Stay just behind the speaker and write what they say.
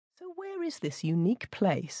Where is this unique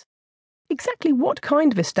place? Exactly what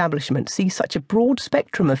kind of establishment sees such a broad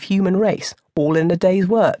spectrum of human race, all in a day's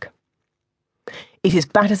work? It is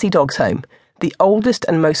Battersea Dogs Home, the oldest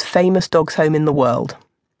and most famous dogs' home in the world.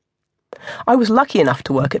 I was lucky enough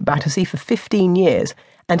to work at Battersea for 15 years,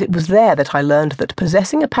 and it was there that I learned that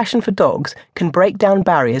possessing a passion for dogs can break down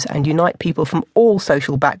barriers and unite people from all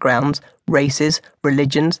social backgrounds, races,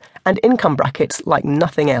 religions, and income brackets like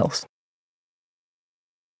nothing else.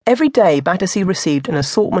 Every day, Battersea received an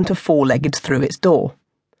assortment of four-leggeds through its door.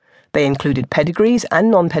 They included pedigrees and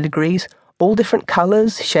non-pedigrees, all different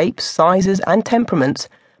colours, shapes, sizes, and temperaments,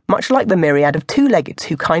 much like the myriad of two-leggeds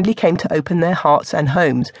who kindly came to open their hearts and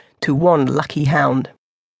homes to one lucky hound.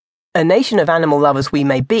 A nation of animal lovers we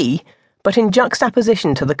may be, but in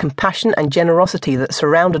juxtaposition to the compassion and generosity that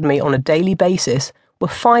surrounded me on a daily basis were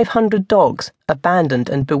 500 dogs, abandoned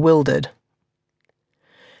and bewildered.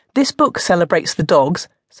 This book celebrates the dogs,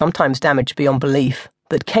 sometimes damaged beyond belief,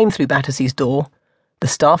 that came through Battersea's door, the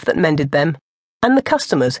staff that mended them, and the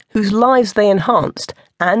customers whose lives they enhanced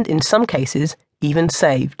and, in some cases, even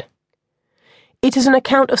saved. It is an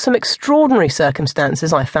account of some extraordinary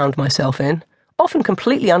circumstances I found myself in, often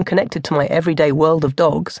completely unconnected to my everyday world of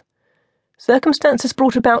dogs. Circumstances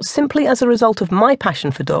brought about simply as a result of my passion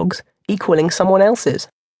for dogs, equaling someone else's.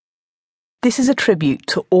 This is a tribute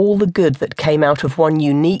to all the good that came out of one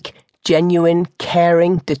unique, genuine,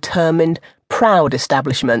 caring, determined, proud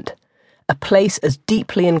establishment, a place as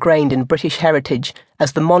deeply ingrained in British heritage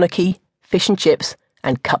as the monarchy, fish and chips,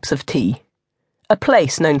 and cups of tea. A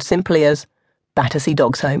place known simply as Battersea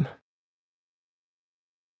Dogs Home.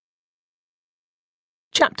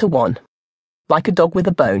 Chapter 1. Like a Dog with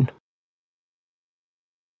a Bone.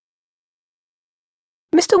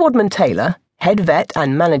 Mr. Wadman-Taylor, head vet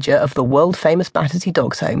and manager of the world-famous Battersea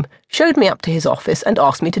Dogs Home, showed me up to his office and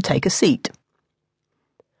asked me to take a seat.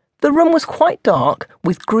 The room was quite dark,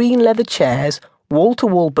 with green leather chairs,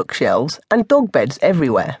 wall-to-wall bookshelves, and dog beds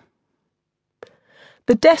everywhere.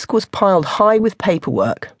 The desk was piled high with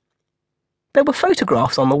paperwork. There were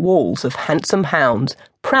photographs on the walls of handsome hounds,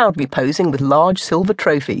 proudly posing with large silver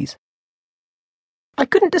trophies. I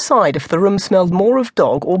couldn't decide if the room smelled more of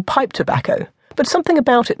dog or pipe tobacco, but something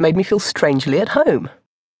about it made me feel strangely at home.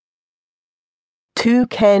 2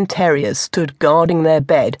 Cairn terriers stood guarding their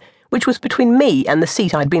bed, which was between me and the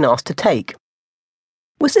seat I'd been asked to take.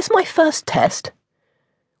 Was this my first test?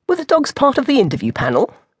 Were the dogs part of the interview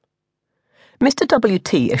panel? Mr.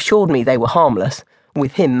 W.T. assured me they were harmless,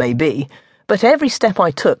 with him maybe, but every step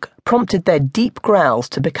I took prompted their deep growls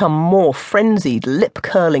to become more frenzied,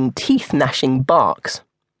 lip-curling, teeth-gnashing barks.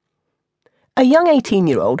 A young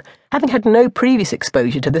 18-year-old, having had no previous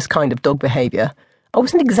exposure to this kind of dog behaviour, I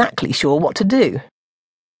wasn't exactly sure what to do.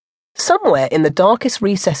 Somewhere in the darkest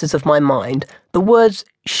recesses of my mind, the words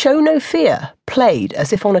 "show no fear" played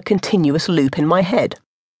as if on a continuous loop in my head.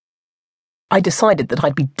 I decided that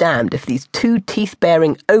I'd be damned if these 2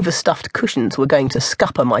 teeth-bearing, overstuffed cushions were going to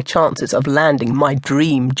scupper my chances of landing my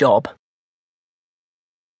dream job.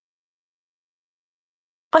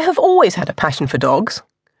 I have always had a passion for dogs.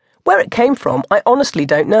 Where it came from, I honestly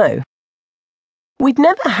don't know. We'd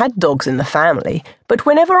never had dogs in the family, but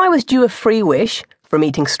whenever I was due a free wish, from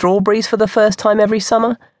eating strawberries for the first time every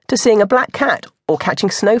summer, to seeing a black cat or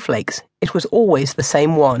catching snowflakes, it was always the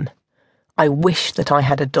same one. I wished that I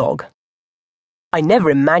had a dog. I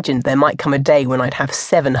never imagined there might come a day when I'd have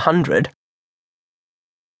 700.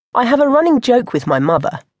 I have a running joke with my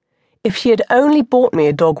mother. If she had only bought me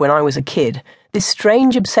a dog when I was a kid, this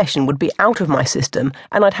strange obsession would be out of my system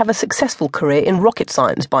and I'd have a successful career in rocket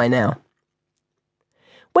science by now.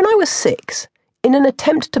 When I was 6, in an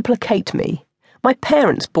attempt to placate me, my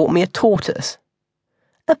parents bought me a tortoise.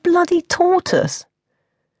 A bloody tortoise!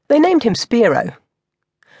 They named him Spiro.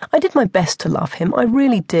 I did my best to love him, I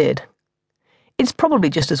really did. It's probably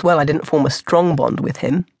just as well I didn't form a strong bond with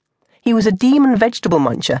him. He was a demon vegetable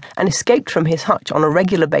muncher and escaped from his hutch on a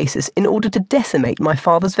regular basis in order to decimate my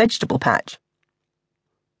father's vegetable patch.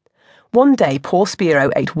 One day, poor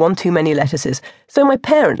Spiro ate one too many lettuces, so my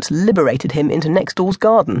parents liberated him into next door's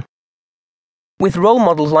garden. With role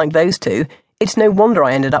models like those 2, it's no wonder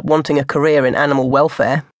I ended up wanting a career in animal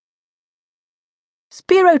welfare.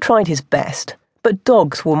 Spiro tried his best, but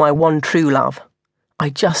dogs were my one true love. I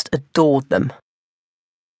just adored them.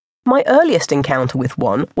 My earliest encounter with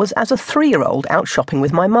one was as a 3-year-old out shopping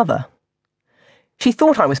with my mother. She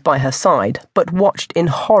thought I was by her side, but watched in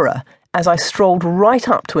horror as I strolled right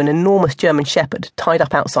up to an enormous German shepherd tied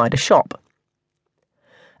up outside a shop.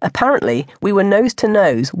 Apparently, we were nose to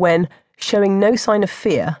nose when, showing no sign of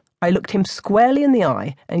fear, I looked him squarely in the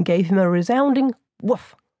eye and gave him a resounding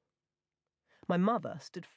woof. My mother stood